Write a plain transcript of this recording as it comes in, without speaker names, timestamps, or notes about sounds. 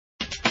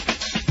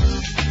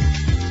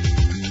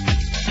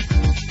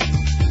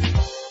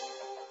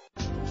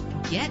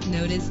get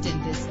noticed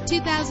in this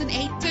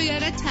 2008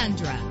 Toyota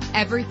Tundra.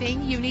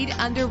 Everything you need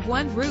under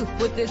one roof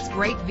with this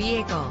great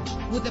vehicle.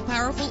 With a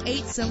powerful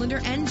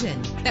 8-cylinder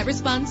engine that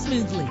responds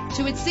smoothly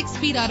to its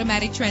 6-speed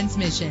automatic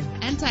transmission.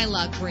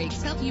 Anti-lock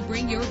brakes help you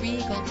bring your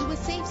vehicle to a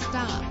safe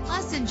stop.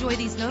 Plus, enjoy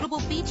these notable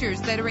features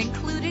that are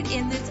included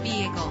in this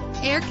vehicle: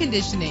 air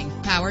conditioning,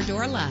 power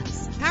door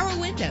locks, power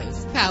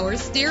windows, power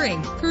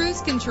steering,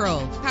 cruise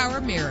control, power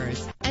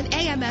mirrors, an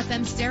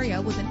AM/FM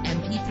stereo with an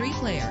MP3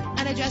 player,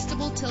 an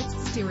adjustable tilt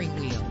steering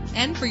wheel.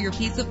 And for your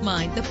peace of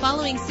mind, the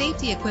following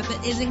safety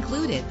equipment is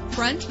included: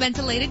 front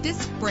ventilated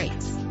disc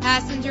brakes,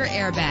 passenger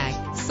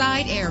airbag,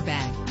 side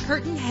airbag,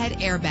 curtain head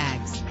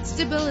airbags,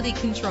 stability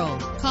control.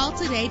 Call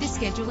today to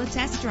schedule a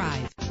test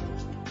drive.